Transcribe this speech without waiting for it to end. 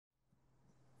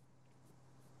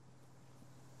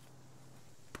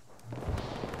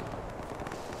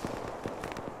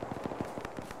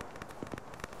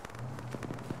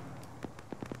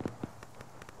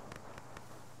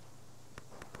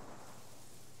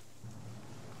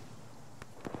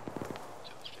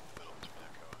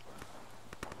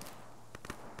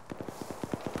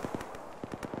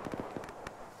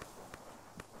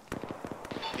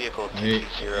vehicle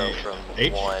 220 from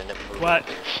H? 1. What?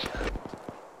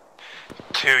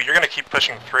 2, you're gonna keep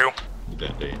pushing through.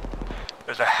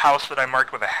 There's a house that I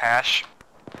marked with a hash.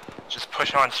 Just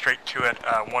push on straight to it.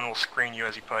 1 will screen you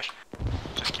as you push.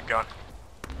 Just keep going.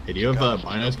 Hey, do you have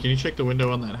binos? Can you check the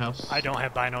window on that house? I don't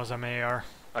have binos on my AR.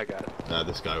 I got it.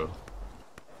 This guy will.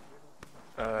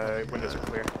 Windows are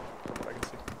clear, from what I can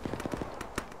see.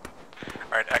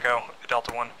 Alright, Echo,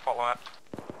 Delta 1, follow up.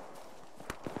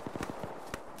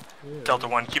 Yeah. Delta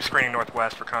 1, keep screening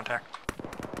northwest for contact.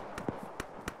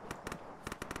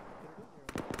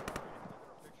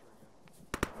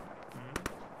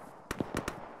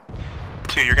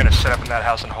 2, you're gonna set up in that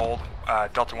house and hold.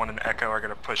 Delta 1 and Echo are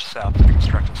gonna push south to the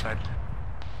construction site.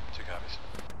 2 copies.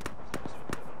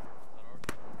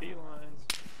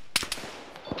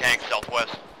 Gang,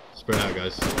 southwest. Spread out,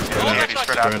 guys.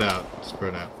 Spread out.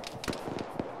 Spread out.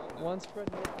 1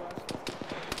 spread northwest.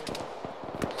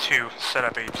 2, set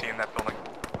up AT in that building.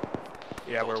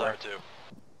 Yeah, we're where? 2.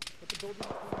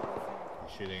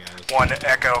 Shooting at us. 1,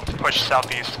 Echo, push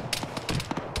southeast.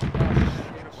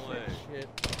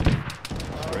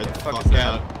 Spread the fuck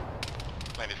out.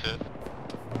 92.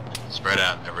 Spread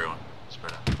out, everyone.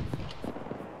 Spread out.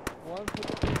 1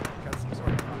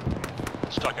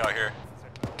 Stuck out here.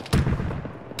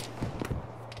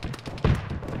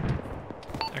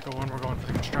 Echo 1, we're going for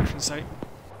the construction site.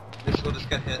 This will just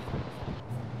get hit.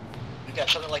 We got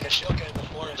something like a shotgun in the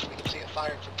forest. We can see it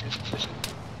firing from this position.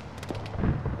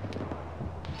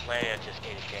 My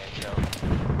anticipated can show.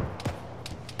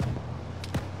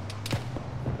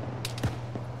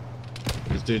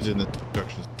 This dude's in the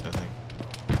construction, I think.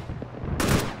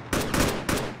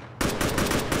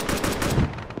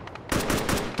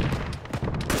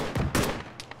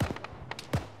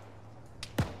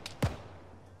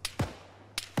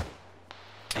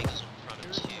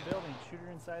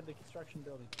 Inside the construction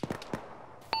building.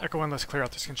 Echo 1, let's clear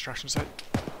out this construction site.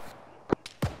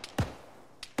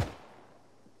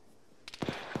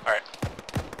 Alright.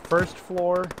 First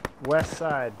floor, west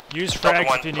side. Use Delta frags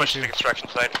 1, if you need push to the to. construction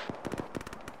site.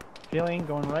 Healing,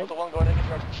 going right. The one going in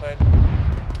construction site.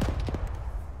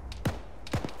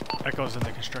 Echo's in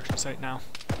the construction site now.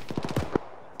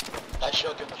 That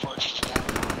shotgun in the forest.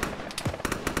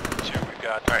 2, we've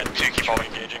got. Alright, 2 keep on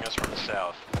engaging us from the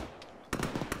south.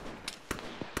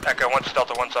 Echo, once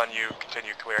Delta 1's on you,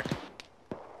 continue clear.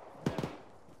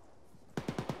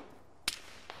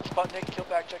 Sputnik, kill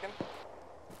back chicken.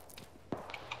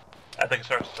 At the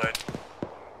construction site.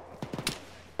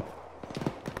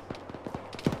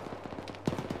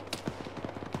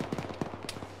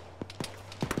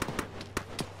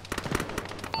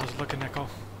 I was looking, Echo.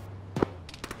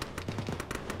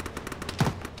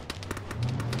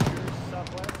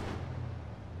 Southwest.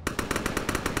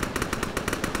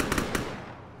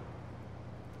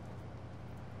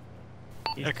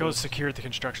 Echo's secured the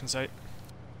construction site.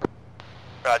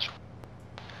 Roger.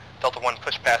 Delta 1,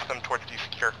 push past them towards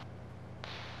D-secure.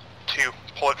 2,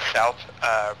 pull it south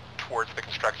towards the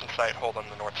construction site, hold on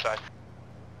the north side.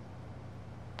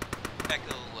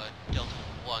 Echo Delta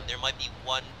 1, there might be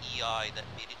 1 EI that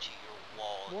made it to your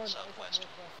wall in the southwest.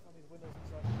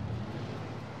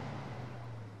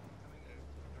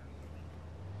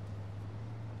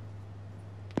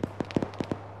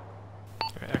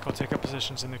 Echo, take up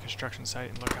positions in the construction site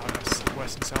and look out us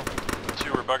west and south.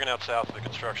 2, we're bugging out south of the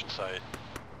construction site.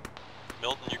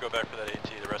 Milton, you go back for that AT,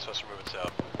 the rest of us are moving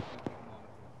south.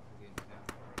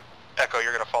 Echo,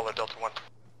 you're gonna follow Delta 1.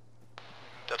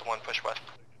 Delta 1, push west.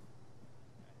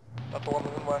 Delta 1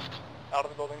 moving west. Out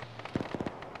of the building.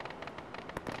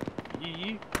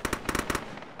 Yee.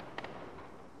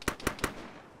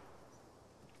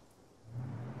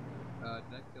 Did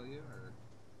that kill you, or?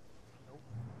 Nope.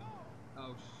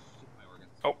 Oh, shit, my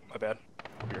organs. Oh, my bad.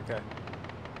 You're okay.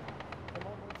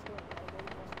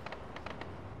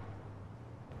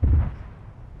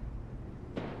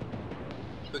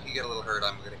 Spooky get a little hurt,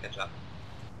 I'm gonna catch up.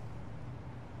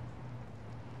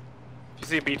 If you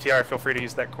see a BTR, feel free to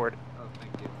use that cord. Oh,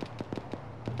 thank you.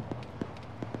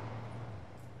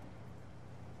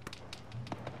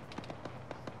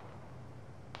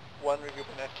 One regroup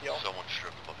in FTL. Someone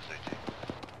stripped above his AT.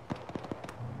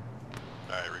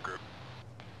 Alright, regroup.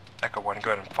 Echo 1,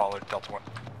 go ahead and follow Delta 1.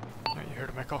 Alright, you heard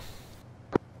him, Echo.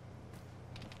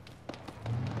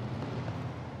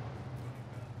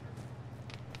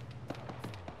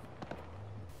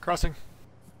 Crossing.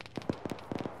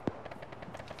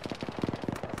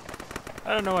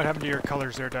 I don't know what happened to your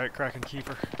colors there, Diet Crack and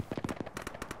Kiefer.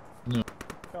 No.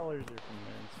 Colors are from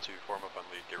there. 2, form up on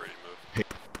lead, get ready to move. Hey,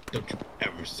 don't you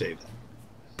ever say that.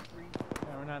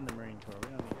 No, we're not in the Marine Corps. We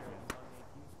don't need to.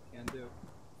 Can do.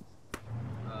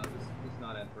 This is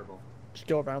not FTL. Purple. Just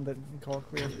go around it and call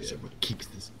clear. Colors are what keeps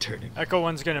this turning. Echo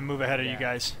 1's gonna move ahead of you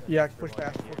guys. Yeah, push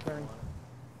back. We're clearing.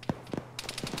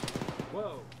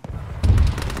 Whoa!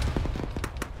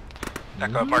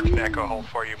 Echo, marking the Echo hold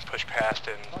for you. Push past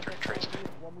and trace.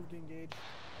 One move to engage.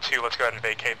 2, let's go ahead and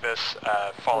vacate this.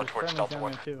 Follow There's towards friendlies Delta down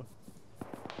 1. there, too.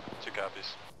 2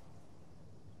 copies.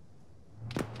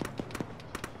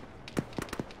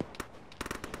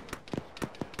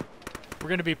 We're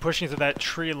gonna be pushing through that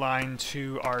tree line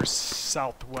to our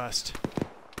southwest.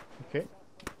 Okay.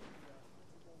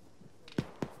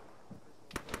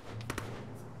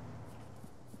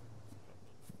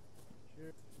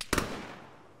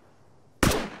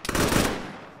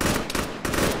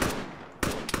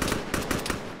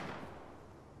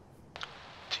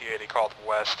 T80 called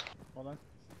west. Hold on.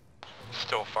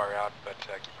 Still far out, but keep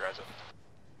your eyes open.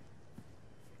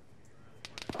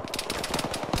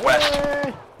 West.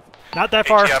 Hey! Not that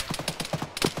far. AT up.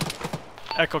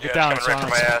 Echo, get Yeah, down. it's It's coming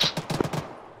on right us. for my ass.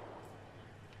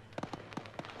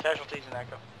 Casualties in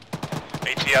Echo.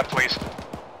 AT up, please.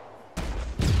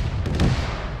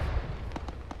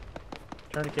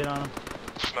 Tourniquet on him.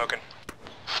 Smoking.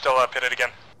 Still up, hit it again.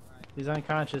 He's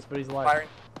unconscious, but he's alive. Firing.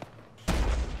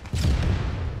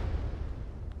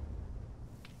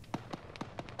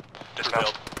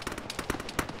 Dismount.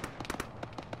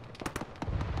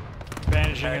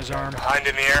 Bandaging his arm. Behind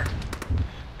in the air.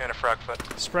 And a frog foot.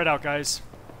 Spread out, guys.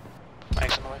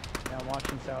 Thanks, Emily. Now I'm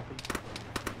watching southeast.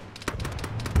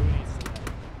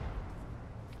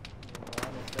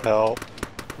 Help.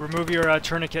 Remove your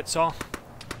tourniquet, Saul.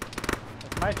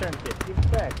 That's my tourniquet. Give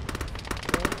it back.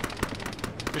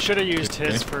 We should have used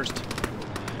his first.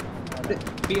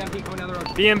 BMP coming down the road.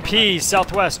 BMP,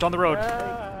 southwest, on the road.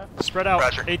 Ah. Spread out.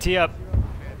 Roger. AT up.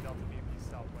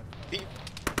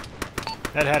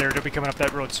 That header, they'll be coming up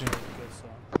that road soon.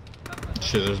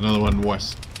 Shit, there's another one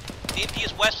west. DMP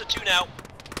is west of 2 now.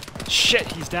 Shit,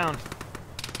 he's down.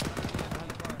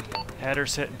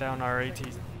 Header's hitting down our AT.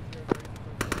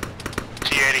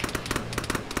 T80.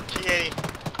 T80.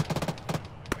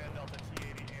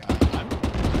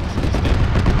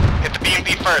 Hit the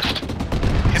BMP first.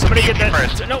 Hit Somebody the get BMP that.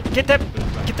 first. No, get the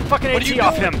fucking What are AT you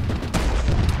off doing? him.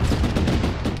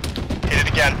 Hit it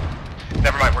again.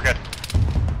 Never mind, we're good.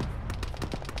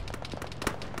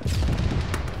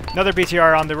 Another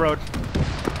BTR on the road.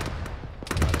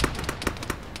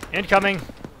 Incoming.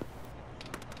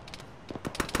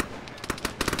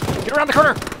 Get around the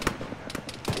corner.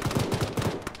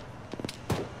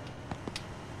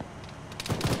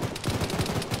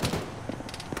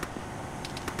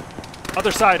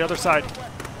 Other side, other side.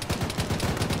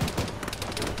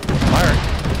 Fire.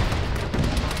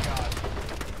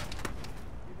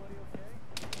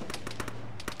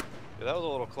 Yeah, that was a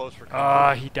little close for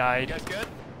comfort. He died. good?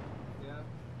 Yeah.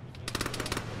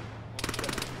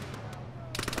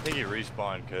 I think he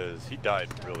respawned because he died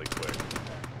really quick.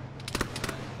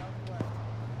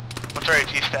 What's our AT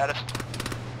status?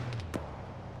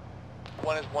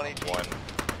 1 is 118. 1.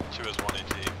 2 is 1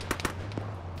 AT.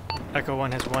 Echo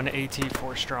 1 has 1 AT,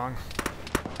 4 strong.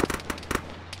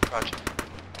 Roger.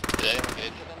 Did anyone get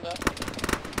into them though?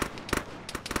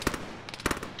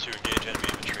 2 engage enemy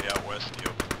infantry out west of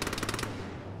you.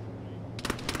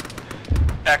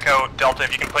 Echo, Delta,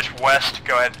 if you can push west,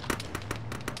 go ahead.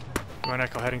 You want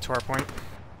Echo heading to our point?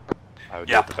 I would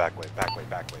Yeah. do it the back way, back way,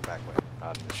 back way, back way,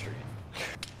 not in the street.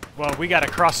 Well, we gotta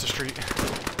cross the street.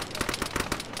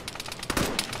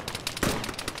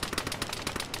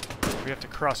 We have to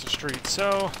cross the street,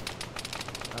 so...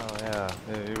 Oh yeah,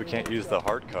 maybe we can't use the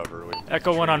hard cover. We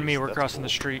Echo 1 on me, trees, we're that's crossing cool. the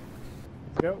street.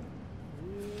 Go.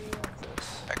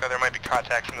 Echo, there might be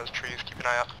contacts in those trees. Keep an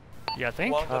eye out. Yeah, I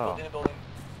think? One, Oh. building, building.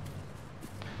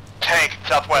 Tank,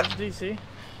 southwest. DC.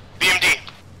 BMD.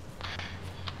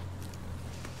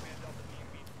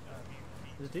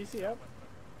 Is DC up?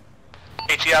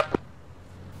 AT up.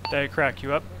 Did I crack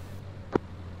you up?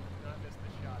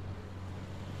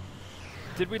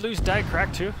 Did we lose Die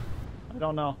Crack too? I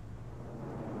don't know.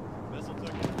 Missile took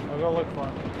it. I'll go look for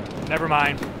him. Never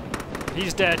mind.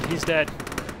 He's dead, he's dead.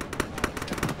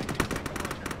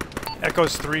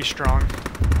 Echo's 3 strong.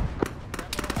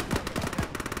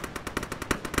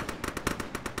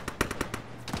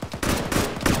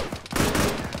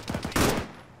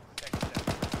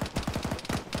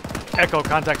 Echo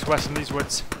contacts west in these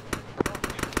woods.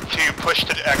 2, push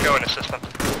to Echo and assist them.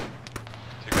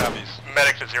 2 copies.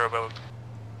 Medic to 0 build.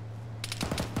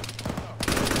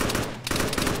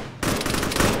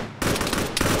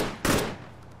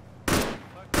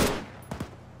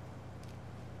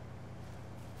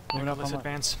 Moving up Let's on my-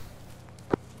 advance.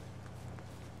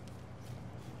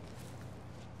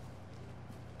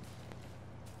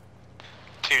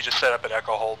 set up an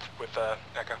Echo hold with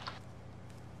Echo.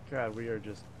 God, we are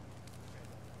just.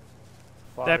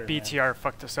 That fodder, BTR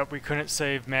fucked us up. We couldn't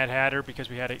save Mad Hatter because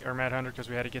we had to, or Mad Hunter because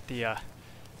we had to get the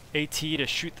AT to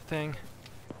shoot the thing.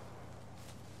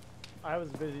 I was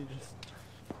busy just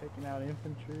taking out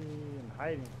infantry and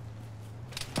hiding.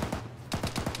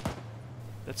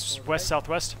 That's Okay. west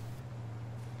southwest.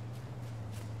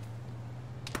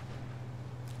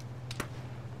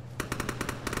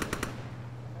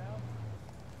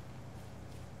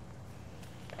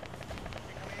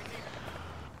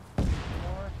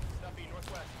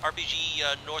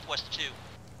 RPG northwest 2.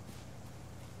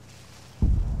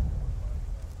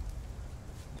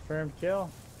 Confirmed kill.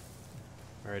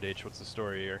 Alright, H, what's the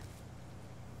story here?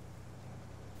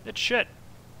 It's shit.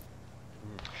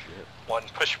 Shit. 1,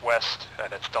 push west.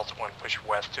 That's Delta 1, push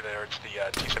west to there. It's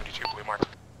the T-72 blue mark.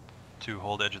 2,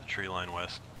 hold edge of the tree line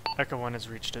west. Echo 1 has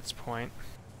reached its point.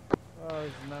 Oh,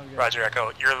 this is no good. Roger,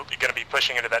 Echo. You're going to be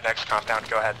pushing into that next compound.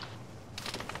 Go ahead.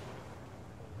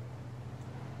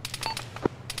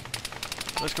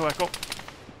 Let's go, Echo.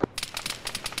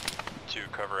 2,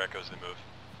 cover Echo as they move.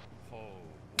 Oh,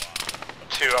 wow.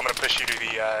 2, I'm going to push you to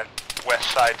the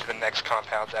west side to the next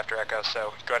compounds after Echo,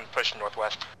 so go ahead and push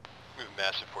northwest. We have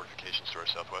massive fortifications to our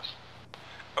southwest.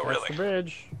 Oh, That's really? the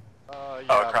bridge. Yeah,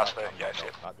 Oh, across the, I'm yeah, I see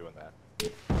it. not doing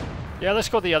that. Yeah, let's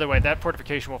go the other way. That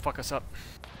fortification will fuck us up.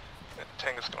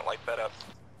 Tango's going to light that up.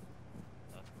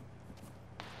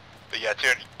 But yeah, 2,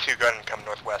 go ahead and come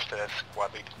northwest to this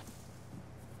squad lead.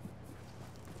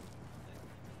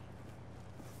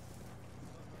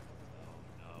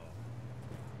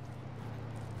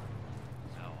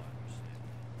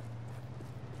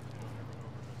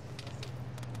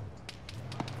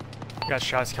 Got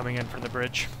shots coming in from the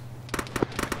bridge.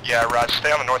 Yeah, Rod,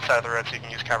 stay on the north side of the road so you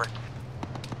can use cover.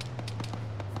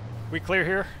 We clear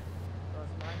here?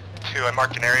 2, I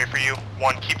marked an area for you.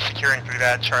 1, keep securing through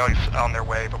that. Charlie's on their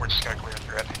way, but we're just going to clear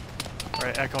through it.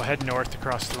 Alright, Echo, head north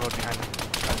across the road behind the tank.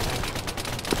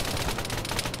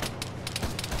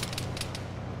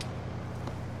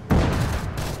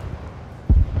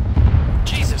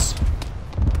 Jesus!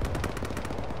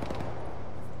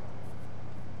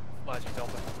 Logic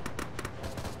Delta.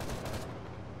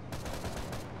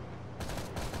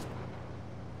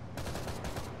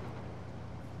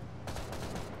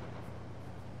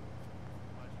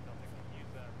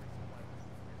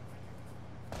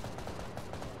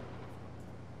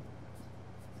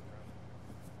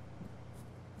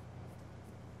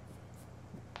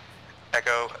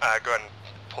 Echo, go ahead and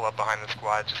pull up behind the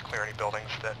squad, just clear any buildings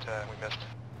that we missed.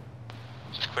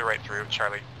 Just clear right through.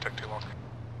 Charlie took too long.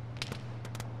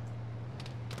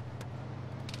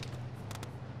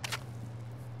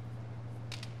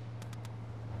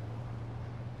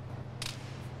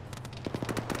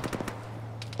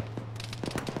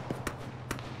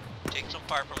 Take some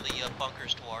fire from the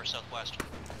bunkers to our southwest.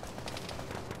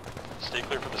 Stay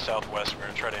clear from the southwest. We're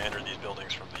going to try to enter these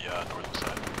buildings from the northern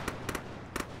side.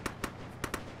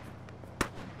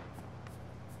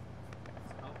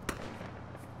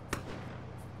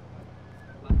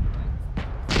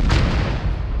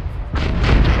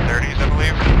 T-30s, I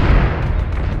believe.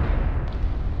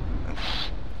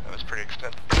 That was pretty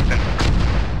extensive.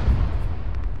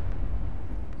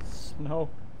 No.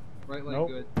 Right leg Nope.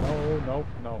 good. No, nope,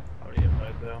 no. Already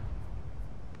applied though.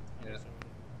 Yeah.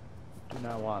 Do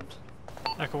not want.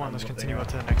 Echo 1, let's continue out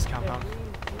to the next compound.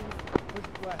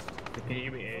 Can you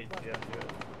give me age? Yeah, do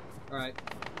it. Alright.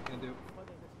 Can do.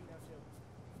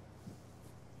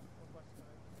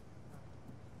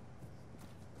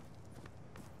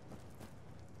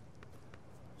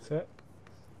 Sit.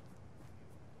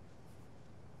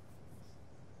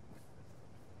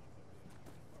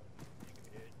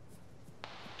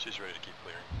 She's ready to keep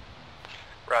clearing.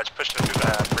 Raj, push them through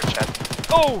the bridge head.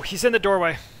 Oh, he's in the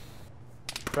doorway.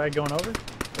 Frag going over?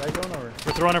 Frag going over.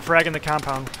 We're throwing a frag in the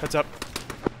compound. Heads up.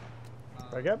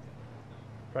 Frag up.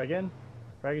 Frag in.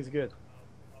 Frag is good.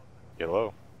 Get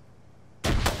low.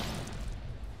 Friendly's in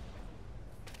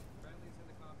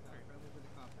the compound. Friendly's in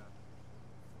the compound.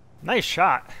 Nice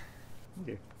shot. Thank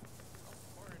you.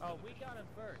 Oh, we got him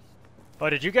first. Oh,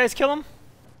 did you guys kill him?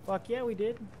 Fuck yeah, we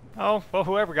did. Oh, well,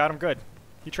 whoever got him, good.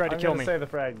 He tried to kill me. I'm gonna say the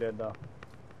frag did, though.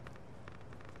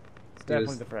 It's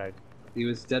definitely the frag. He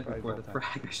was dead Frag before the both times.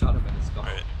 frag. I shot him in the skull.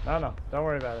 Alright, No, don't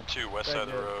worry about it. 2, west Frag side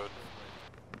of the did. road.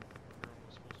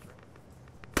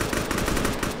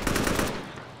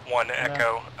 1,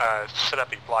 Echo, set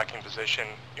up a blocking position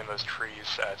in those trees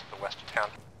to the west of town.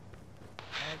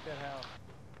 I like that house.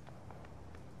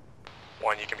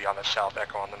 1, you can be on the south,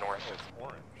 Echo on the north. It's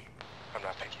orange. I'm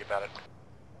not thinking about it.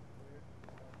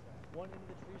 One into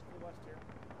the trees to the west here.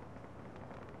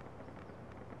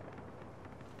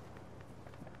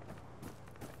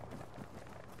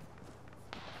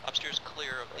 Upstairs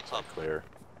clear of the up. Clear.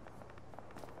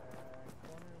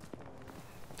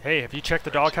 Hey, have you checked the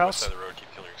West doghouse? side of the road,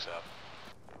 keep killing yourself.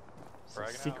 It's a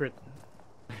Bragging out. secret.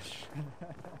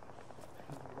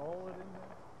 Roll it in there.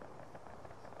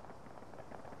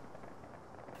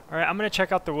 Alright, I'm gonna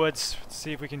check out the woods,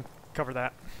 see if we can cover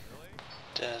that.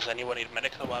 Does anyone need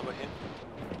medical while we're here?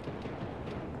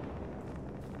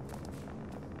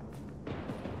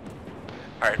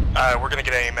 Alright, we're gonna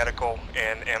get a medical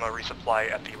and ammo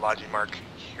resupply at the lodging mark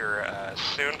here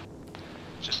soon.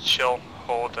 Just chill,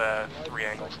 hold 3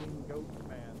 angles. Fucking goat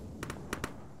man.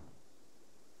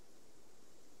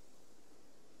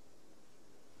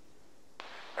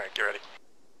 Alright, get ready.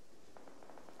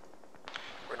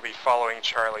 We're gonna be following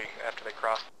Charlie after they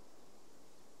cross.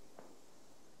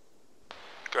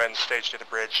 Go ahead and stage to the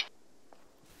bridge.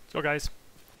 Let's go, guys.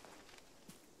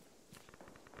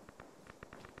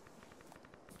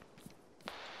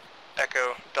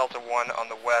 Echo, Delta 1 on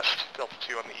the west, Delta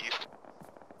 2 on the east.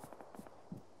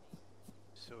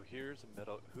 So here's a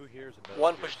metal. Who here's a metal?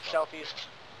 One Gear push to Solid? southeast.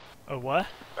 A what?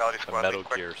 Valley A squad, Metal lead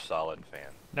quick. Gear Solid fan.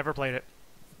 Never played it.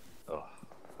 Oh,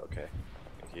 okay.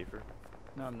 And Kiefer?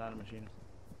 No, I'm not a machinist.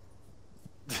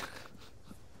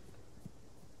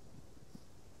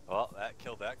 Well, that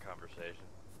killed that conversation.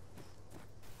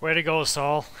 Way to go,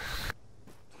 Saul.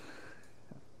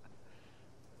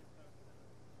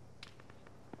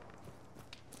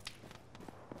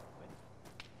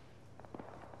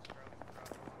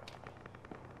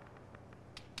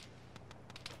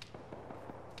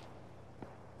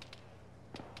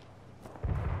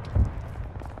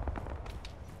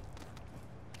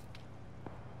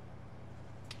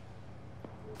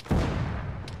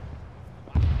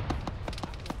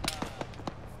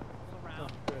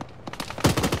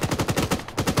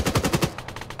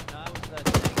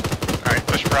 Alright,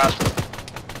 push across.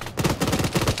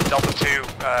 Delta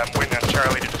 2, waiting on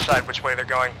Charlie to decide which way they're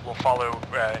going. We'll follow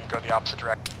and go the opposite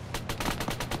direction.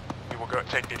 We will go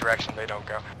take the direction they don't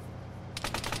go.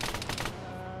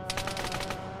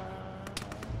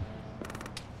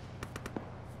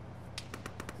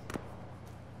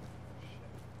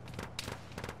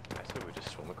 I said we just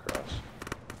swim across.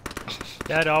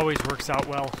 That always works out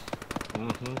well.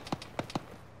 Mm-hmm.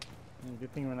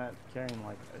 Good thing we're not carrying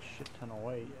like a shit ton of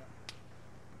weight.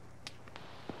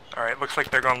 Alright, looks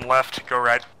like they're going left, go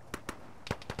right.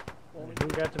 Who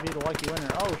got to be the lucky winner?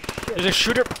 Oh shit! There's a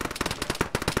shooter.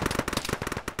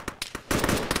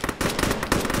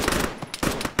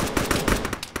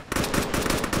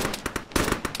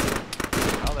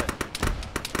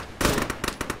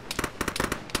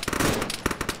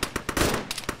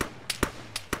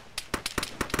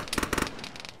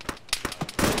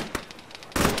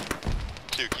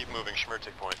 Keep moving,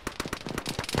 Schmertig point.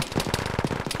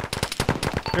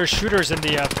 There's shooters in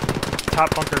the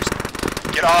top bunkers.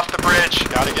 Get off the bridge!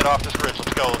 Gotta get off this bridge,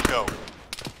 let's go, let's go.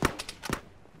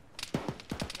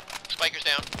 Spiker's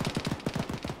down.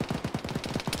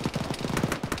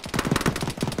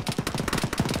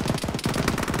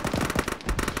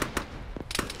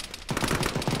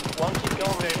 One, keep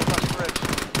going, man. Across the bridge.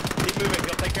 Keep moving,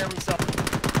 he'll take care of himself.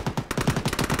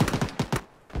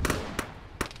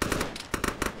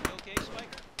 You okay,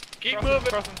 Spiker? Keep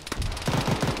moving.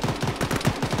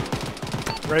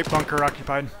 Right bunker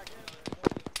occupied.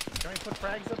 Can we put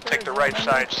frags up there? Take the right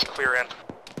side, just clear in.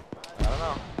 I don't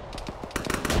know.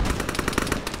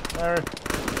 There.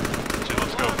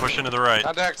 Let's go, push into the right.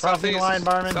 Contact Crossing the line,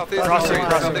 barman. Crossing,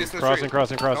 Crossing.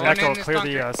 crossing. Echo, clear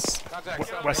the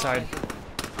west side.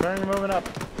 Turn, moving up.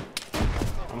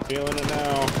 I'm feeling it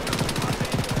now.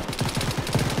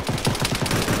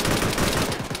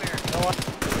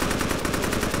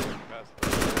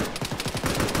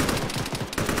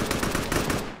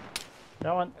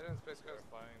 That one.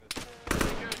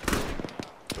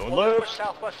 Going One left. push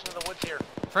southwest into the woods here.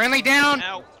 Friendly down.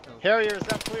 Ow. Harrier, is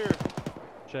that clear?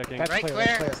 Checking. That's Right clear.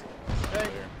 clear. Okay.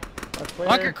 That's clear.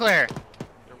 Bunker clear.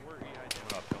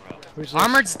 Who's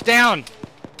Armored's down.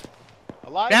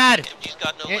 alive? Dad. He's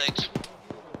got no It- legs.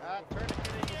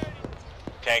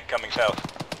 Tank coming south.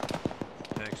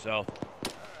 Tank south.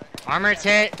 Armored's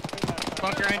hit.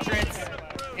 Bunker entrance.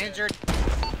 Injured.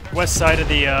 West side of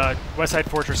the west side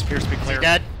fortress appears to be Is he clear.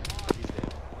 dead?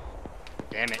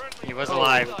 Damn it. He was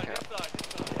alive.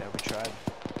 Yeah, we tried.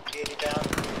 80 down.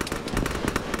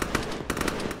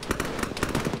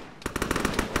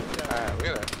 Alright, look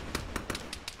at that.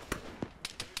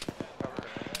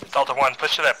 Delta 1,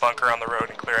 push to that bunker on the road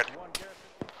and clear it.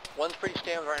 One's pretty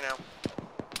stammed right now.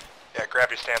 Yeah, grab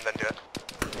your stam, then do it.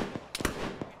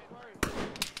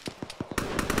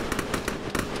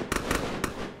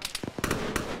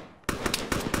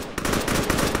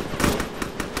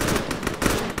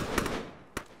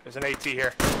 There's an AT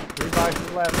here. 3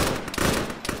 boxes left.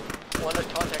 One at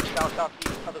contact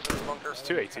south-southeast, others in the bunker. There's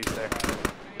 2 ATs there.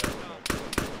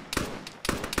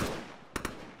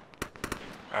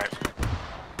 Alright.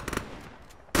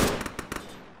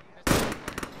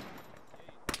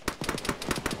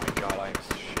 Oh my god, I am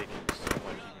shaking so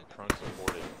much, even prone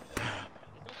supported.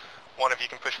 One of you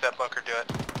can push that bunker, do it.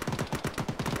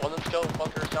 One that's still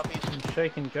bunker southeast. I'm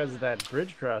shaking because of that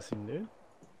bridge crossing, dude.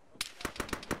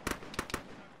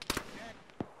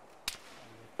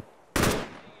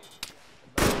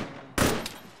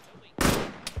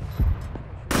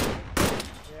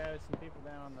 Yeah, there's some people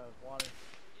down on the water.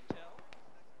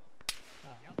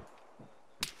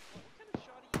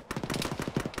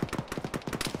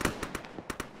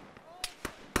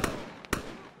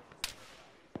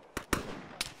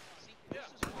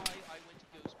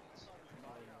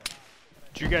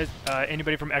 Did you guys,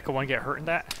 anybody from Echo 1 get hurt in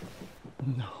that?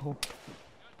 No.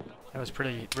 That was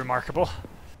pretty remarkable.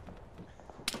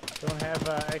 Don't have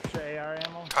extra AR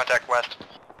ammo? Contact west.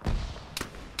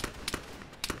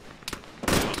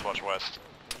 Let's watch west.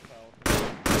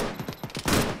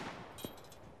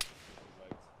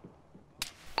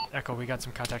 Echo, we got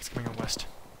some contacts coming in west.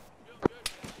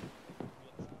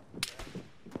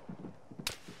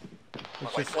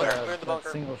 It's just that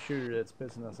single shooter that's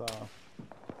pissing us off.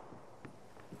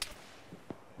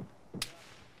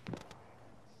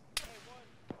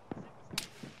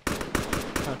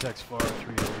 Contacts far,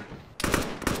 300.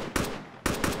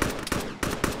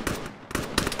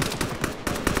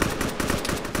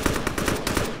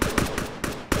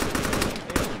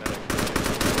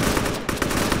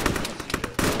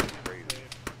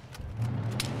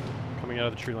 Coming out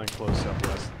of the tree line close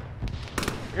southwest.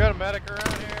 We got a medic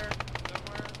around here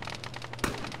somewhere.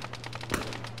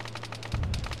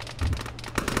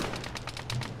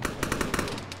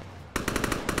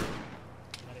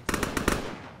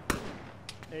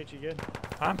 Hey, you good?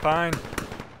 I'm fine.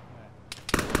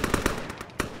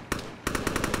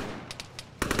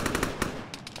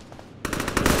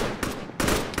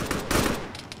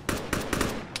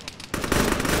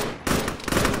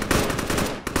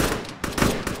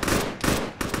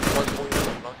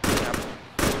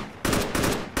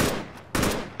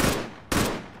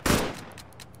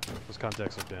 Those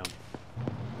contacts are down.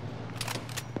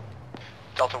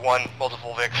 Delta 1,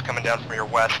 multiple VICs coming down from your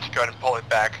west. Go ahead and pull it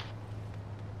back.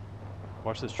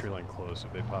 Watch this tree line close.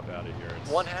 If they pop out of here, it's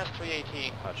One has 3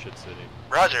 AT. hot shit city.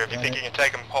 Roger, if you think you can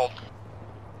take them, hold.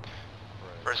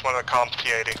 Where's one of the comms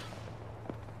T-80?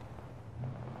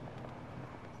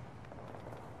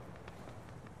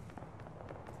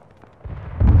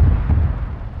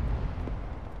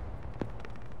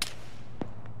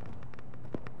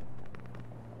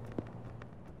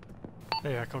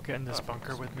 Hey, Echo, get in this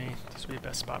bunker with me. This would be the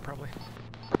best spot, probably.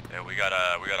 Yeah, we got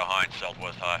a Heinz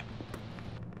southwest high.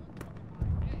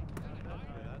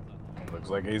 Looks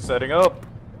like he's setting up.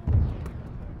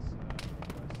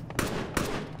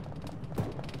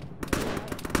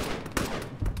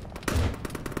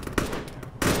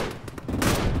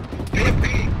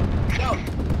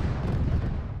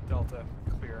 Delta,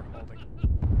 clear, holding.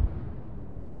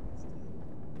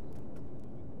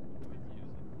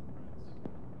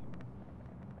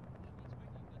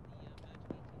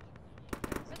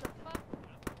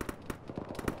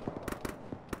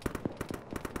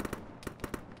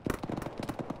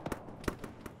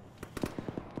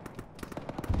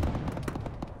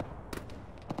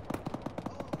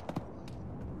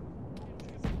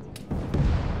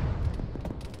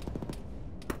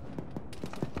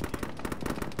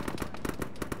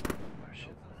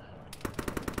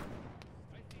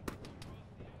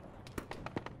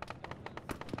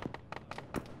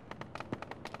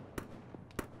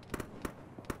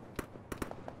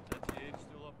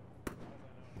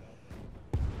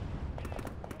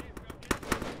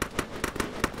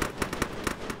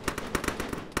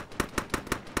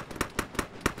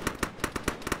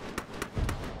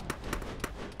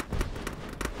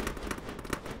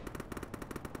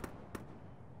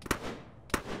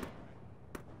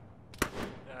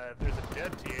 There's a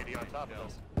dead T-80 on top of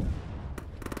us.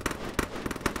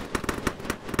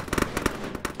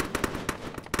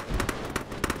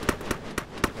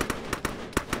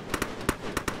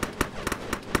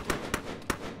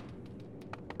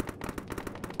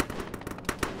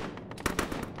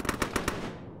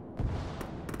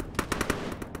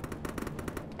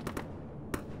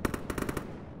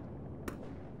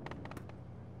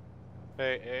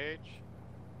 Hey, H.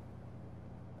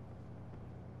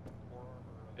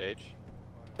 H.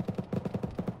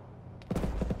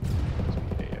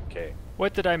 AFK.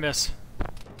 What did I miss?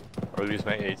 Or lose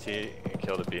my AT and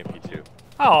kill the BMP2.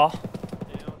 Oh.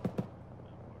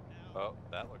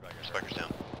 Spikers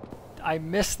down. I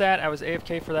missed that. I was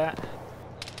AFK for that.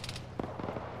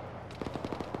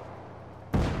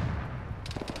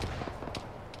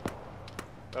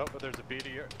 Oh, but there's a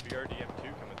BRDM2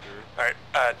 coming through. Alright,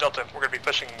 Delta, we're going to be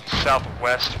pushing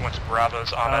southwest once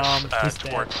Bravo's on us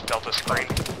towards Delta screen.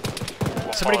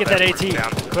 We'll Somebody follow get that AT, route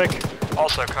down. quick.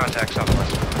 Also contact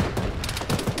southwest.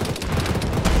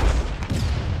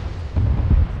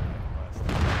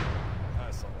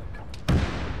 I saw that coming.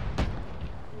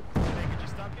 Hey, could you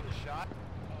stop getting shot?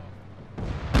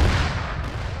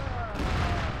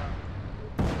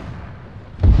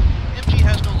 MG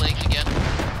has no legs again.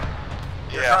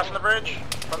 You're crossing the bridge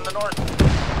from the north.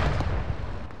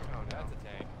 Oh, that's a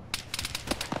tank.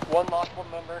 One lost, one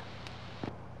member.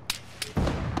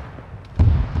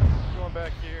 Going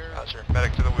back here. Roger,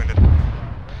 medic to the wounded.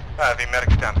 The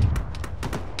medic's down.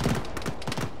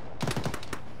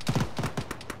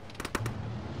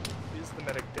 Is the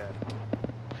medic dead?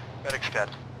 Medic's dead.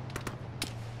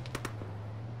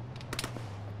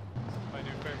 My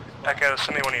new favorite spot. Echo,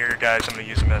 send me one of your guys, I'm going to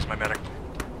use him as my medic.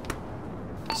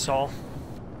 Saul,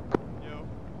 Yo.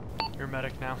 you're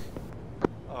medic now.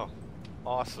 Oh,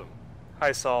 awesome.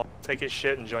 Hi Saul, take his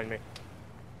shit and join me.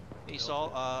 Hey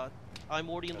Saul, I'm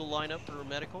already in the lineup for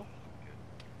medical.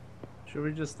 Should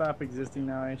we just stop existing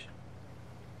now, H?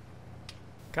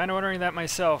 Kinda wondering that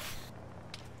myself.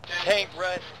 Tank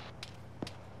red.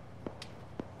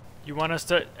 You want us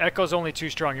to... Echo's only too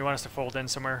strong. You want us to fold in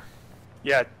somewhere?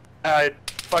 Yeah,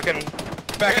 fucking...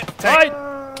 Back at tank!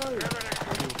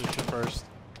 We'll do shit first.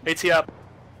 AT up.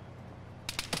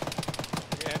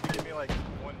 You have to give me like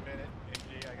 1 minute,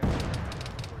 MG. I gotta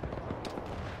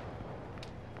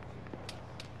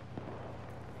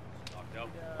knocked out.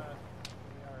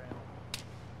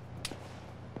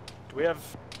 Do we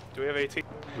have AT?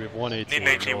 We have one AT. Need an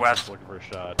AT Milton's west. looking for a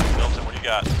shot. Milton, what do you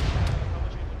got?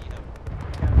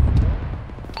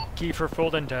 Key for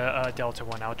fold into Delta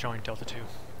 1. I'll join Delta 2.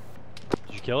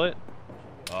 Did you kill it?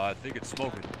 I think it's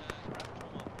smoking.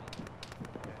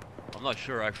 I'm not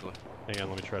sure actually. Hang on,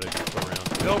 let me try to go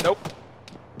around. Nope.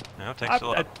 No, thanks a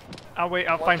lot. I'll wait.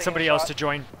 I'll find somebody else to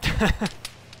join.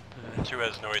 2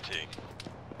 has no AT.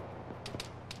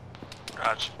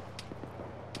 Roger.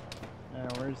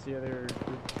 Where's the other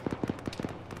group?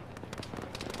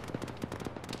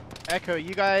 Echo,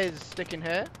 you guys sticking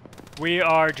here? We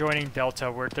are joining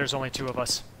Delta. There's only 2 of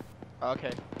us.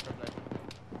 Okay.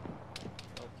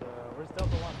 Where's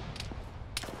Delta 1?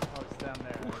 Oh, it's down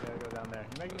there. I gotta go down there.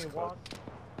 You making me walk?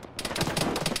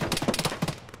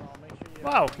 Saul, make sure you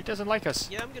Wow, he doesn't like us.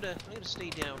 Yeah, I'm gonna stay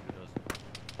down.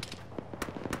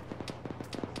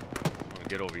 I'm gonna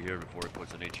get over here before he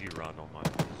puts an HE round on my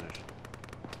position.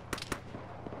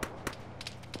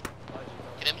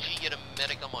 Can MG get a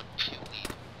medic? I'm on 2 lead.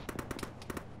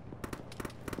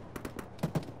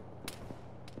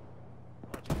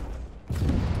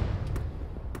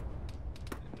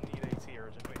 need AT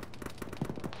urgently.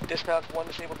 Dispatch, one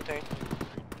disabled tank.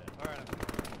 Alright.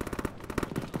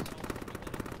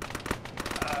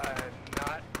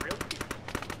 Not really.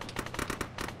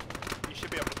 You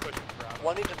should be able to push it around.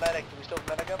 One needs a medic. Do we still have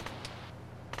medic up?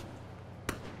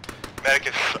 Medic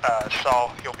is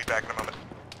Saul, he'll be back in a moment.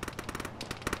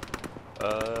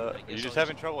 Are you just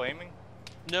having trouble aiming?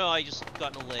 No, I just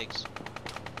got no legs.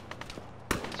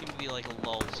 Seemed to be like a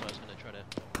lull, so I was gonna try to...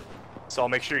 Saul,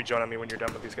 make sure you join on me when you're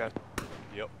done with these guys.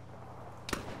 Yep.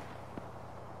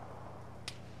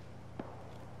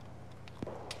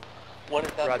 One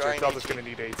is not Roger, drying Delta's AT. gonna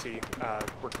need AT.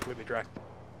 We're completely dry.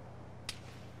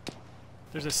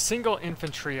 There's a single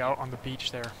infantry out on the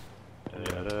beach there.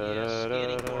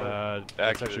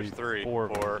 Actually, there's 3. 4.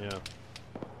 4. Yeah.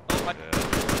 Oh,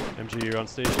 MG, you're on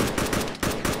station.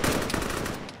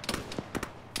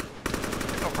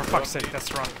 Oh, for fuck's sake,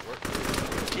 that's wrong.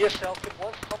 TSL, could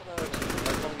one couple of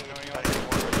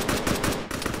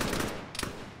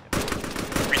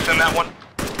Resend that one.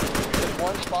 There's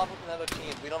one spot with another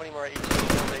team. We don't have any more AT.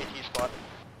 Another AT spot.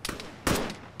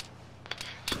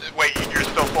 Wait, you're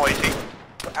still full AT?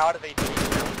 We're out of AT now.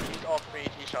 We used all 3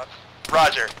 AT shots.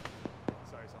 Roger.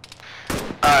 Sorry, Saul.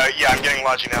 Yeah, I'm getting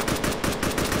lodging now.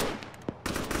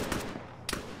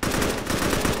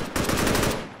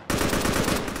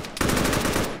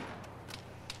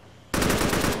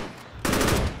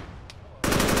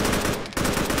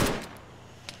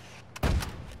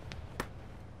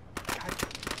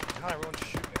 God, everyone's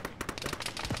shooting at me.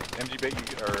 MG bait,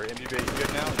 MG bait, you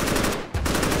good now?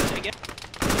 Again?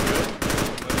 Good?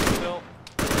 Moving still?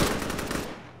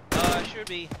 Should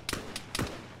be.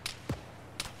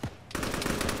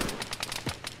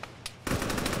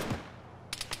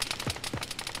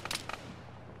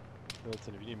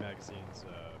 Milton, if you need magazines,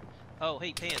 Oh,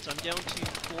 hey, Pants, I'm down to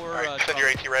 4, Alright, send your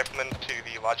AT rifleman to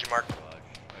the lodging mark.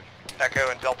 Echo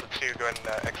and Delta 2, go ahead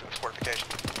and exit this fortification.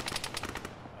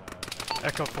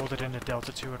 Echo folded into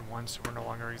Delta 2 and 1, so we're no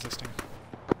longer existing.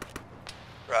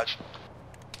 Roger.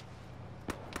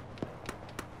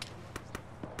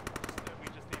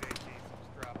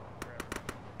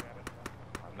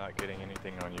 I'm not getting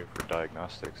anything on you for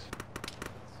diagnostics.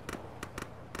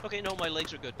 Okay, no, my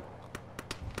legs are good.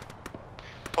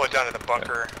 Pull it down to the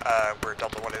bunker where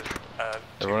Delta 1 is.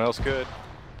 Everyone else good?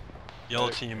 Yellow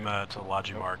team to the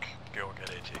lodging mark. Go get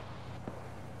AT.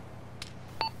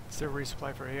 Is there a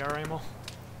resupply for AR ammo?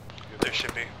 There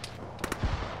should be.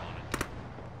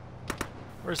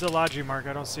 Where's the lodging mark?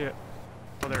 I don't see it.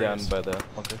 Oh, there Down it is. by the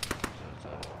bunker.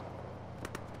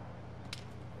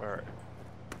 Where?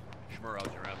 Shmur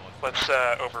out your ammo. Let's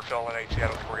overfill an AT. I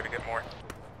don't think we're going to get more.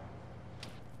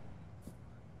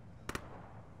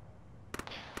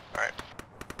 Alright.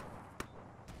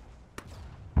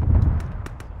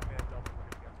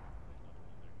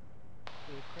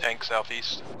 Tank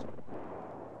southeast.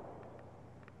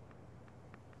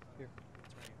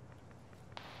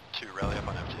 Two rally up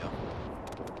on FTL.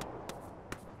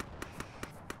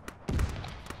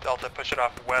 Delta, push it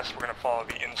off west. We're going to follow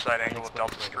the inside angle of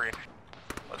Delta screen.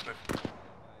 Let's move.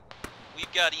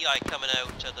 We've got EI coming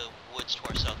out to the woods to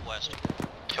our southwest.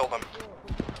 Kill them.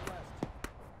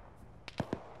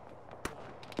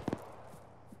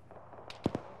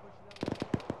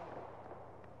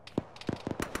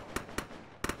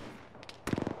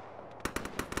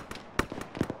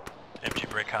 MG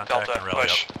break contact Delta, and rally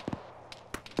push. up.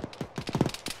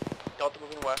 Delta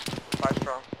moving west. 5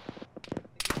 strong.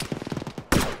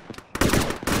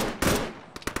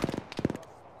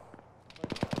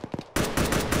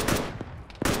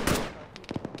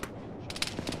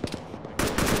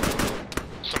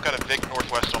 Some kind of big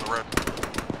northwest on the road.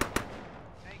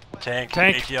 Tank.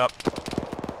 Tank. AT up.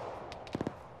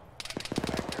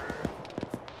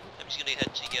 I'm just gonna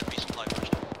head to get resupply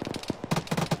first.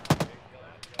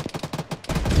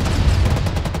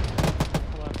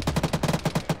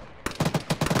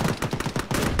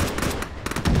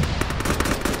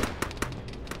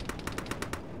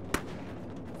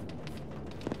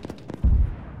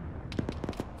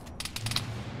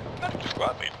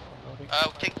 Squad lead.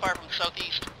 Take fire from the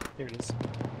southeast. Here it is.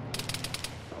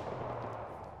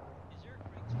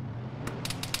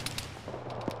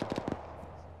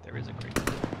 There is a crate.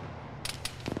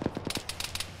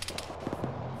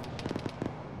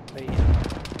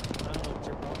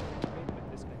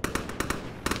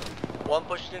 One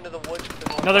pushed into the woods.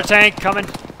 Another tank coming.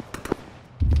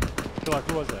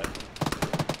 Who was that?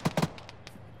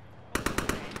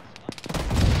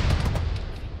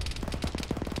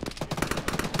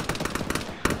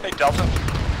 Hey, Delta.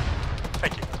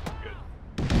 Thank you. Good.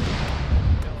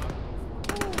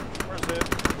 Where's it?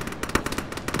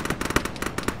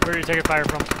 Where are you taking fire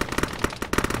from?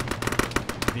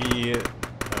 The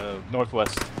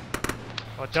northwest.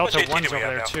 Oh, Delta Which AT 1's do we over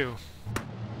have there now? too.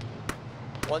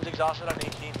 One's exhausted on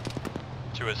 18.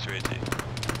 2 is 2 AT.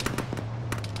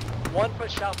 One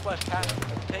pushed southwest past the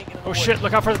tank into the Oh woods. shit,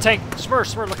 look out for the tank.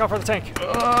 Smurf, look out for the tank.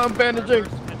 I'm bandaging.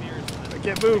 I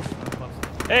can't move.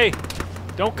 Hey,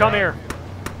 don't come here.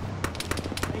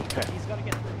 Okay. He's gonna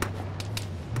get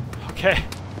through. Okay.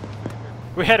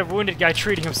 We had a wounded guy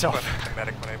treating himself.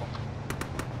 Medic when able.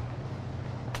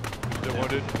 Still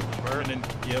wounded. Burning.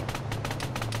 Yep.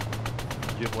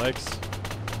 Do you have legs?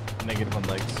 Negative on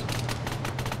legs.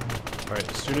 Alright,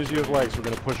 as soon as you have legs, we're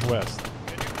gonna push west.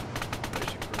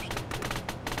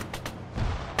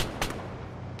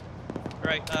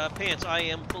 Alright, Pants, I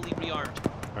am fully rearmed.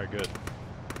 Alright, good.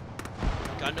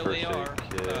 Got no First AR, aid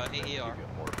kit, and you AAR.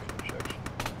 get morphine injection.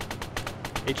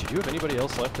 H, do you have anybody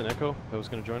else left in Echo that was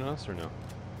gonna join us, or no?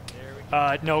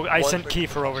 No, I One sent for-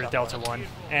 Kiefer over to Delta 1,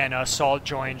 and Saul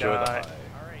joined Enjoy the high.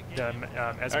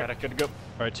 as Alright, medic. good to go.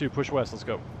 Alright, 2, push west, let's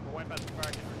go.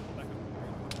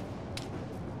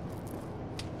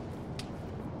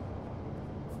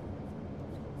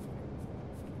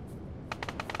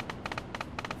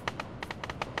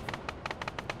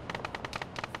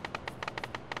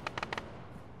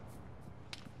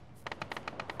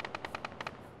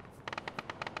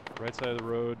 Right side of the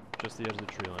road, just the edge of the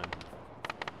tree line.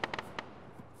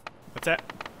 What's that?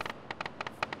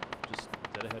 Just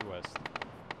dead ahead west.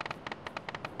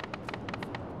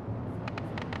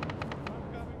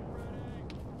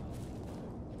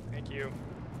 Thank you.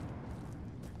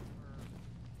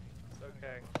 It's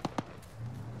okay.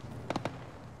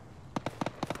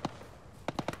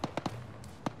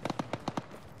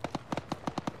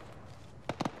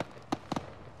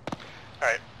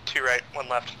 Alright, 2 right, 1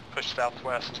 left, push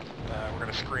southwest. We're going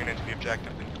to screen into the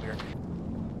objective and clear.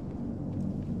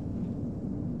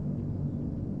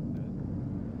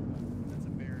 That's a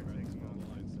bear. Takes me on the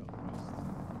line southwest.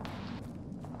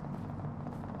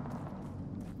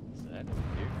 Is that a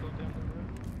vehicle down the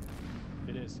road?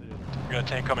 It is. It is. We got a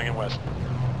tank coming in west.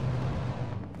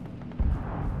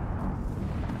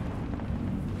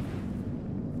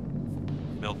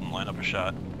 Milton, line up a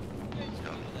shot.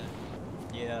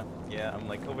 Yeah, I'm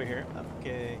like over here.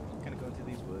 Okay, gonna go into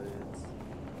these woods.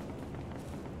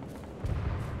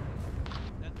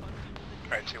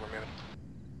 Alright, 2, we're moving.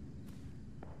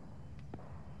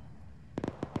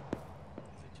 Is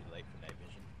it too late for night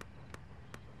vision?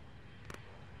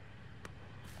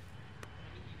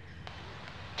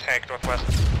 Tank northwest.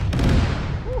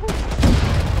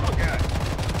 Oh god.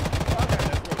 Okay,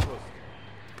 that's real close.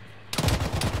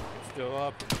 It's still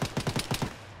up.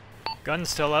 Gun's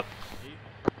still up.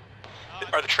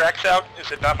 Are the tracks out? Is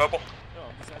it not mobile? No,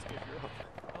 I'm just asking if you're up.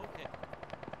 Okay.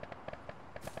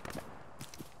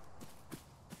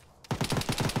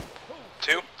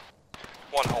 2,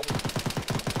 1 hold.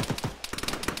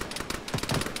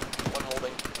 1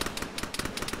 holding.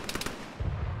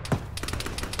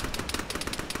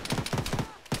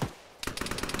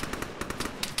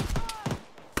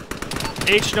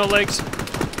 H, no legs.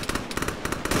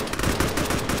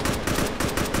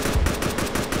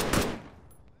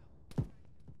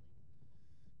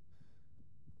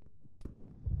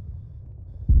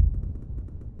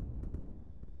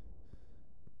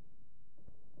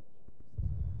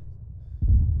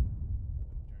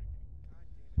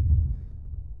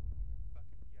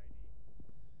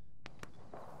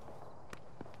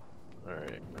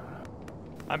 Alright.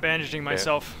 I'm bandaging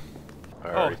myself. I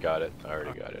already got it. I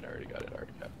already got it.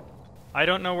 I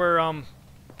don't know where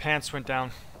Pants went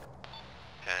down.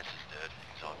 Pants is dead.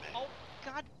 He's on me. Oh,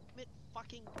 god, it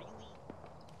fucking really.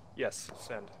 Yes,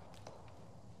 send.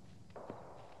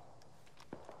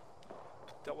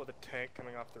 Dealt with a tank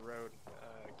coming off the road,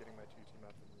 getting my 2 team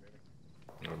up and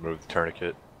moving. Remove the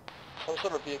tourniquet. Some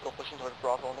sort of vehicle pushing towards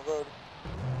Bravo on the road.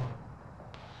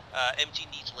 MG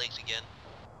needs legs again.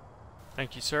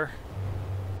 Thank you, sir.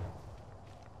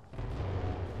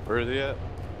 Where is he at?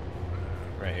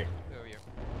 Right here. Over here.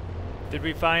 Did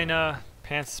we find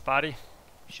Pants' body?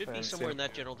 Should be somewhere in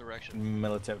that general direction.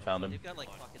 Militant found him. They've got like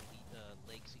fucking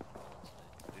legs he can put on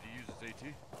side. Did he use his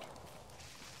AT?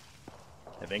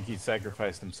 I think he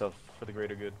sacrificed himself for the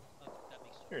greater good.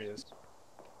 Here he is.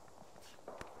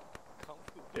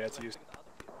 Yeah, it's used.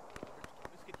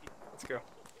 Let's go.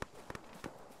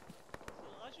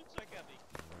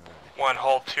 1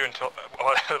 hold, 2 until...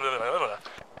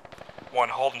 1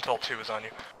 hold until 2 is on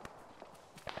you.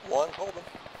 1 holding.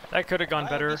 That could have gone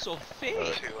better. So fake.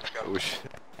 2, let's go. Yeah,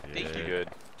 Thank you. good.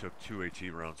 Took 2 AT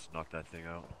rounds to knock that thing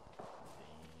out.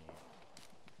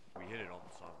 We hit it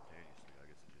almost simultaneously. I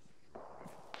guess it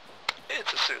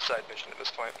just... It's a suicide mission at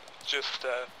this point. Just,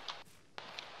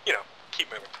 you know,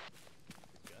 keep moving.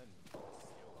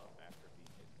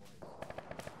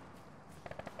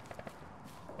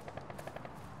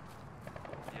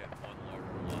 Yeah, 1 lower,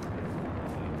 1.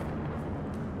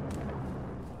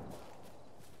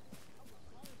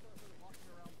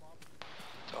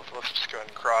 So let's just go ahead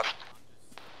and cross.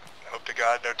 Hope to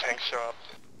God no tanks show up.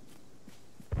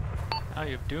 Now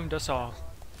you've doomed us all.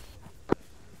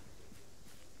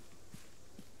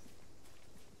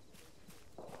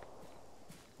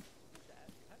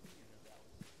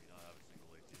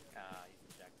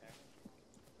 ShackTac.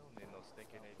 Don't need no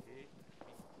stinking AT.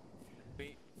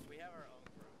 We have our own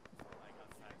group. Like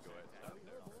outside. Go ahead.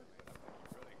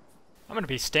 I'm gonna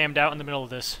be stammed out in the middle of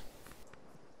this.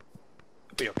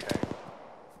 It'll be okay.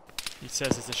 He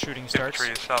says as the shooting starts.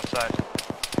 53 is south side.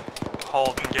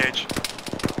 Hold, engage.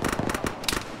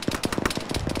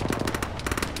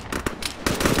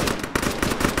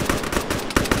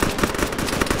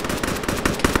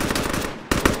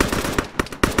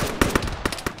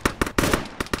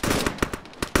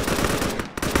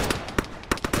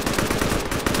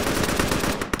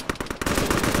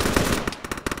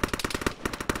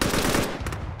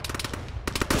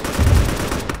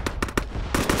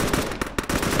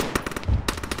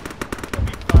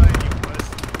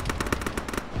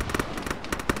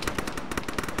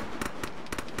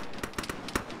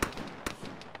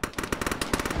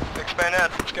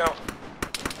 Bayonets, let's go.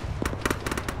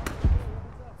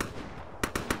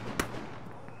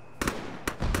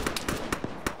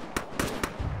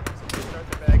 Start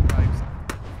the bagpipes.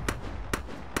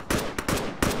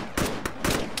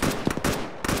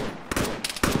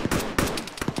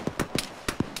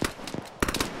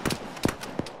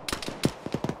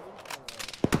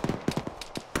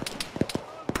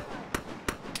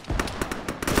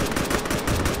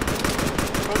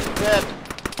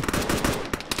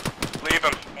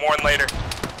 in later.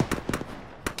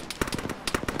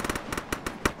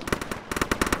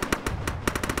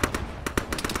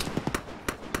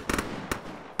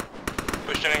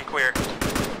 Pushed in and clear.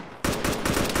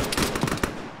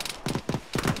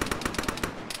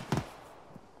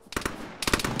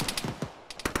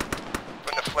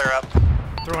 Putting a flare up.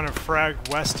 Throwing a frag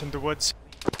west into woods.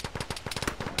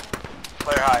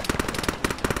 Flare high.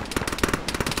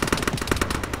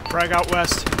 Frag out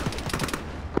west.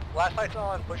 Last light's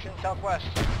on, pushing southwest.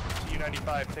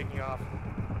 U-95 taking off.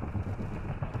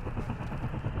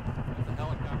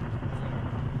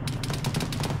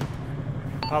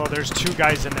 Apollo, there's 2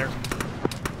 guys in there. I'm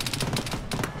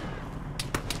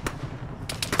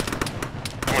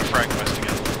gonna frag west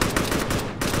again.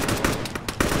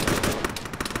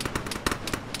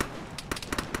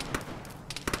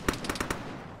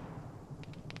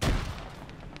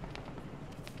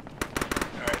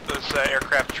 Alright, those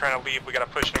aircraft are trying to leave. We gotta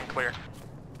push in and clear.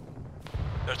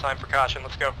 There's time for caution.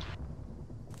 Let's go.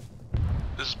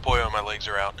 This is Boyo, my legs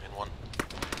are out in 1.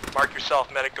 Mark yourself,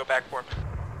 medic. Go back for him.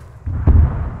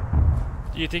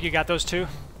 Do you think you got those 2?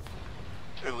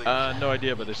 No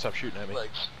idea, but they stopped shooting at me.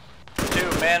 Legs. 2,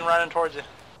 man running towards you.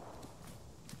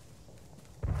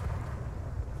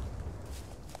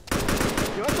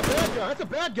 Yo, that's a bad guy. That's a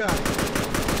bad guy.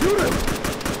 Shoot him.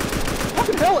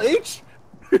 Fucking hell, H.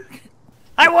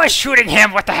 I was shooting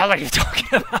him! What the hell are you talking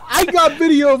about? I got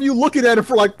video of you looking at him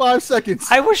for like 5 seconds.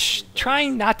 I was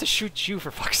trying not to shoot you,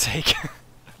 for fuck's sake.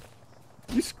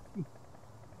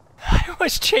 I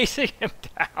was chasing him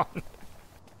down.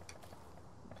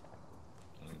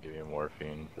 Give you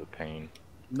morphine for the pain.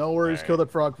 No worries, kill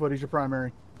that frog foot. He's your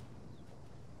primary.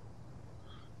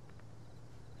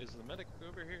 Is the medic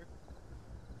over here?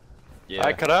 Yeah.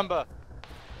 Ay, caramba.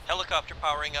 Helicopter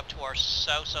powering up to our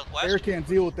south-southwest. Air can't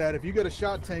deal with that. If you get a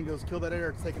shot, Tangos, kill that air.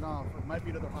 It's taking off. It might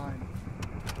be to their hind.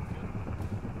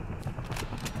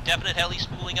 Definite heli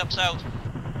spooling up south.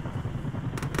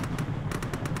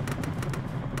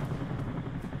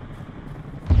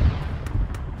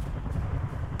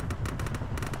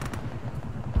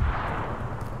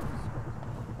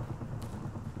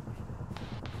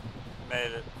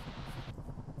 Made it.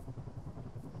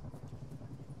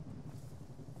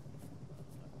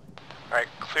 Alright,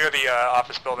 clear the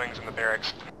office buildings and the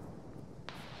barracks.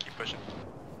 Keep pushing.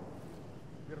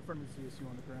 We got a friendly CSU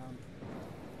on the ground.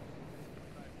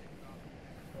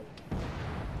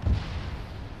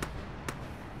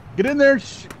 Get in there!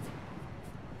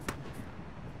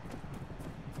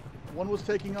 One was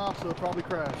taking off, so it probably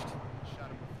crashed.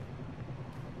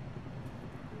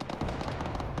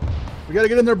 We gotta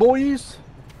get in there, boys!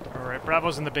 Alright,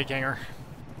 Bravo's in the big hangar.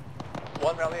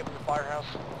 1 rally up in the firehouse.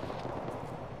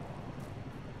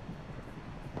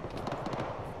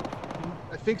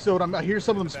 I think so, and I hear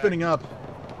some of them spinning up.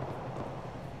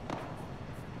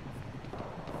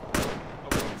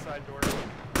 Open the side door.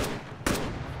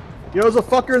 Yo, there's a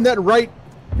fucker in that right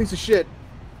piece of shit.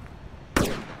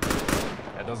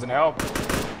 That doesn't help.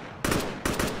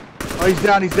 Oh, he's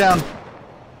down, he's down.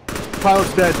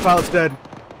 Pilot's dead, pilot's dead.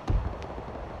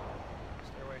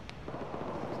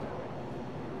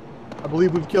 I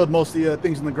believe we've killed most of the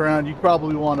things on the ground. You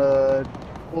probably want to...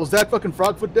 Well, was that fucking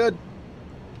Frogfoot dead?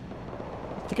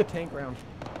 Took a tank round.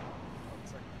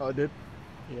 Oh, it did?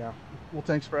 Yeah. Well,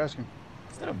 thanks for asking.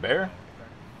 Is that a bear?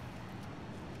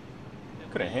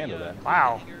 Couldn't handle that.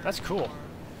 Wow, that's cool.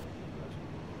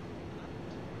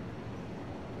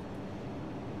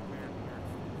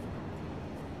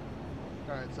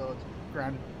 Alright, so it's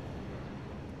grounded.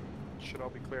 Should all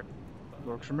be clear.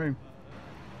 Works for me.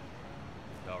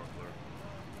 Tower clear.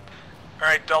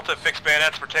 Alright, Delta, fixed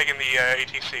bayonets. We're taking the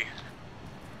ATC.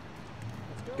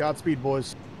 Godspeed,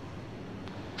 boys.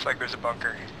 Looks like there's a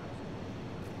bunker.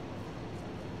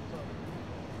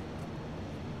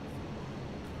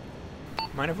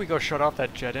 Mind if we go shut off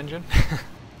that jet engine?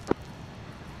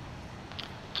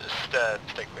 Just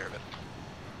stay clear of it.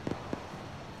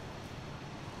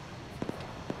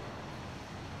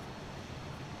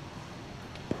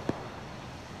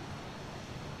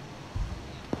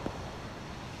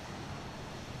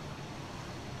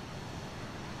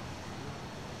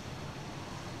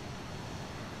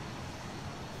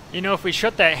 You know, if we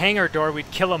shut that hangar door,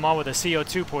 we'd kill them all with a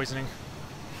CO2 poisoning.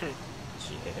 Yeah.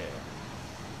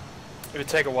 It would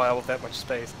take a while with that much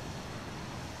space.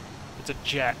 It's a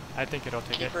jet. I think it'll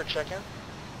take it. Keeper check-in.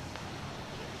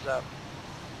 He's up.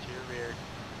 To your rear.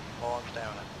 While I'm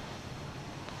down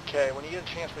it. Okay, when you get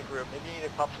a chance to regroup, maybe you need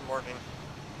to pop some morphine.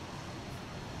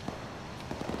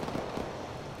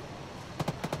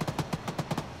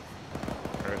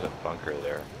 There's a bunker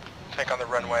there. Tank on the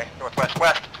runway, northwest,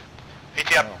 west.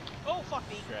 AT up. Oh, fuck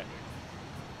me.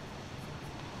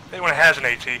 If anyone has an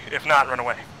AT, if not, run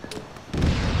away.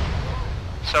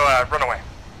 So, run away.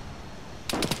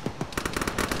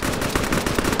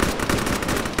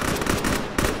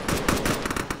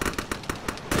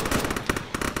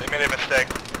 They made a mistake.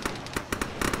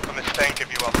 A mistake,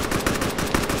 if you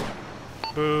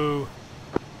will. Boo.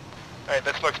 Alright,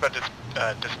 that smoke's about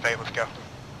to dissipate. Let's go.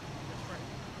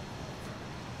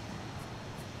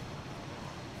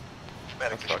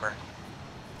 Medic to Shimmer.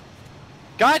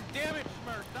 God damn it,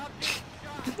 Shimmer! Stop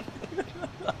getting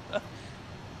shot!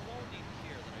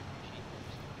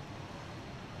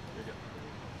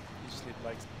 You just need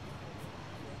legs.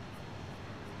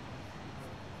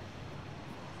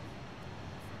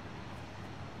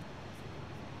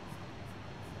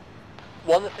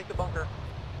 One, let's take the bunker.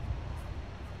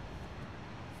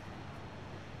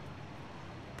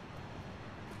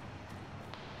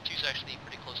 Two's actually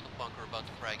pretty close to the bunker, about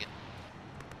to frag it.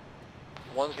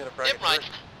 One's gonna frag it right.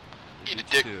 first. Need to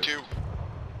dig two.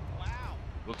 Wow.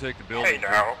 We'll take the building. Hey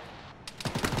now.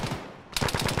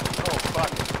 Oh,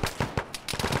 fuck.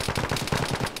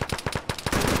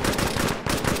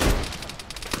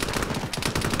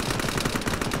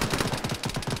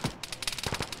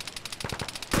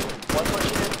 One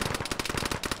pushing in.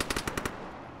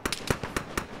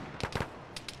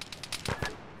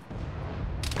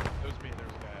 It was me, there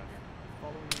was a guy out here.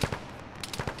 Following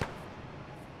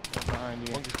you. Behind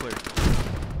you. One's clear.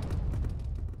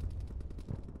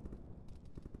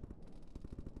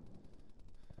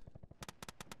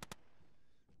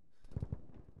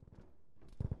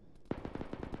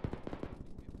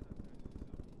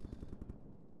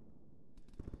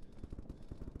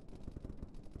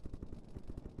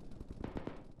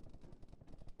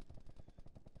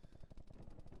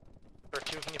 Or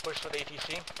two, can you push for the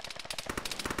ATC?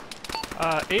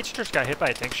 H just got hit by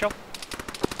a tank shell.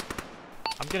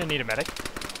 I'm gonna need a medic.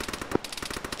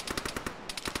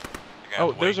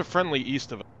 Oh, there's a friendly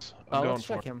east of us. I'm going let's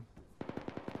for check it. him.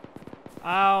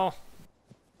 Ow.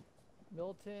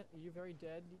 Militant, are you very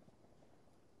dead?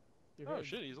 You're Oh very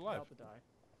shit, he's alive. about to die.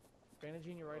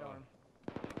 Bandaging your right arm.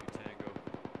 Tango.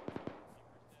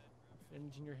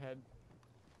 Bandaging your head.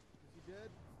 Is he dead?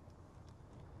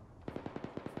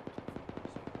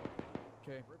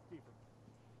 Okay.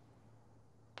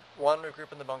 One,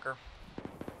 regroup in the bunker.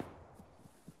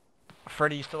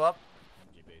 Freddy, you still up?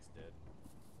 Base dead.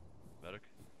 Medic.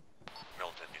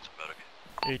 Milton needs a medic.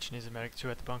 H needs a medic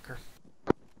too at the bunker.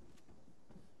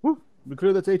 Woo! We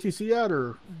clear that's ATC out,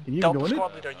 or can you even go in it?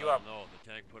 Squad leader, you up? No,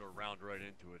 the tank put a round right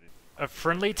into it and A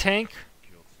friendly tank?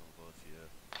 killed some of us,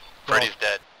 yeah. Freddy's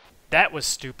dead. That was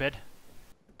stupid.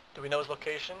 Do we know his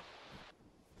location?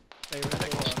 Hey,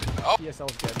 Oh.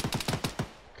 PSL's dead.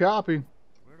 Copy. Do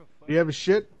you have his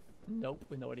shit? Nope,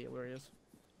 we have no idea where he is.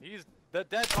 He's the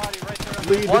dead body right there. On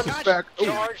Lead, the this is back.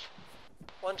 Charge.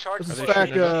 One charge. This is push. back.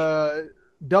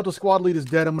 Delta squad lead is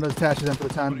dead. I'm gonna attach to them for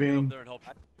the time being. There and help.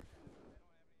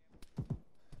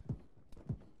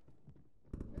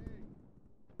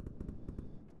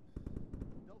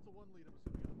 Delta 1 lead, I'm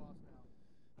assuming you're the boss now.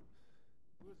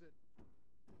 Who is it?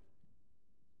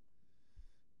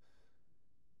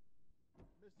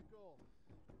 Mystical.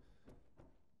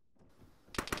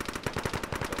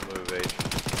 Don't move,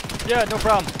 H. Yeah, no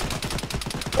problem.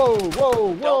 Whoa,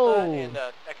 whoa, Delta whoa! and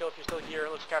Echo, if you're still here,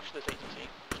 let's capture this ATC.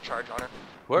 Just charge on her.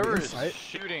 Whoever is Insight.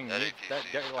 shooting, That that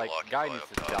ATC guy, is still like, guy needs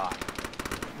to occupied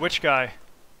die. Which guy?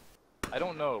 I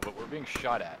don't know, but we're being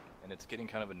shot at, and it's getting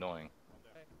kind of annoying.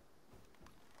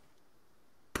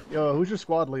 Yo, who's your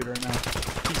squad leader right now?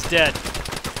 He's dead.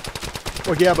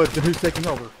 Well, yeah, but then who's taking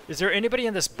over? Is there anybody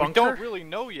in this We bunker? don't really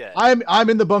know yet. I'm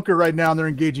in the bunker right now, and they're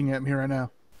engaging at me right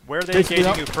now. Where are they Basically,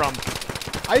 engaging you from?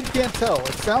 I can't tell.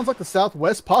 It sounds like the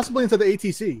southwest, possibly into the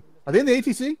ATC. Are they in the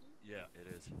ATC? Yeah,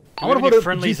 it is. I want to any put a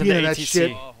friendlies GP in the in that ATC?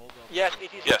 shit. Oh, hold on. Yes,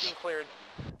 ATC Yes. being cleared.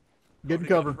 Get in Already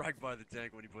got cover. fragged by the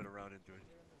tank when he put a round into it.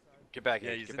 Get back,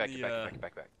 Yeah, H. he's Get in back, the, get back, get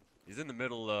back, get back. He's in the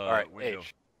middle Alright, window.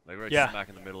 H. Like right Yeah. smack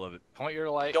in the middle of it. Point your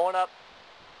light. Going up.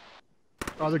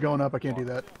 Oh, they're going up. I can't do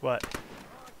that. What?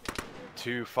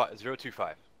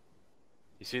 025.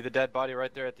 You see the dead body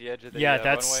right there at the edge of the Yeah, runway?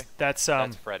 that's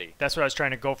That's Freddy. That's what I was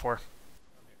trying to go for.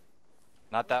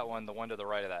 Not that one, the one to the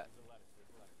right of that.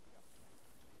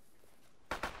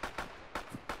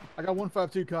 I got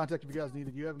 152 contact if you guys need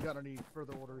it. You haven't got any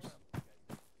further orders. H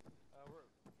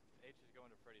is going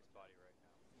to Freddy's body right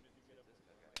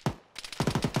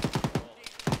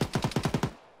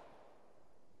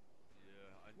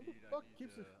Fuck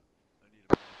keeps it.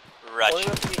 Only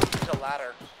one thing is a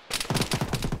ladder.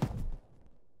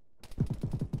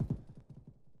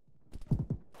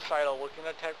 Sidle, we're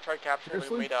gonna try to capture him,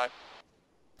 but we may die.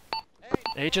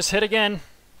 H is hit again.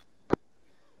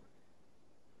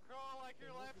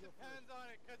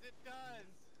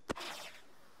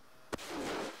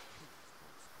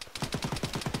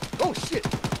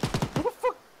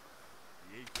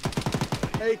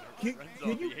 Hey, can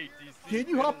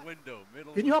you hop?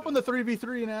 Can you hop on the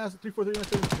 3v3 and ask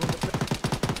 343?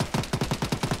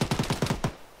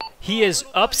 He is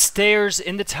upstairs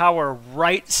in the tower,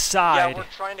 right side. Yeah, we're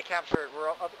trying to capture it. We're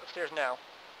up upstairs now.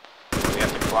 We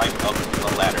have to climb up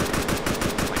the ladder.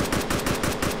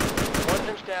 One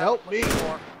thing's down. Help me!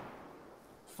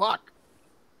 Fuck!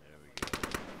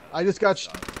 I just got,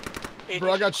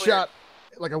 bro. I got shot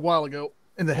like a while ago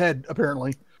in the head,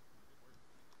 apparently.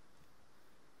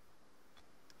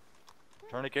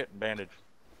 Tourniquet and bandage.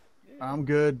 I'm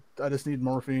good. I just need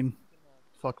morphine.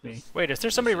 Fuck me. Wait, is there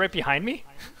somebody right behind me?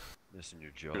 Missing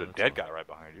your jaw. There's a dead guy right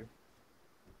behind you.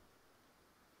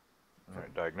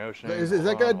 Alright, diagnosing. Is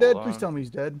that guy dead? Please tell me he's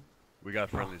dead. We got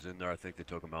friendlies in there. I think they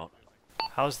took him out.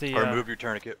 How's the? Remove your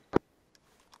tourniquet.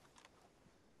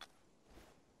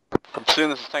 I'm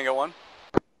assuming this is Tango 1.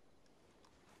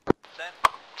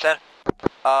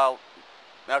 Celle.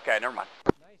 Okay, never mind.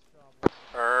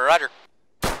 Roger.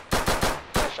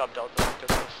 Nice job, Delta.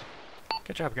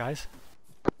 Good job, guys.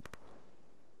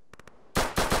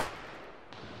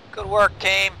 Good work,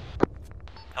 team.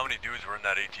 How many dudes were in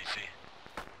that ATC?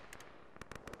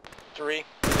 3.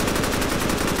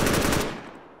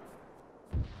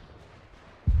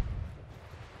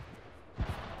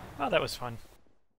 Oh, that was fun.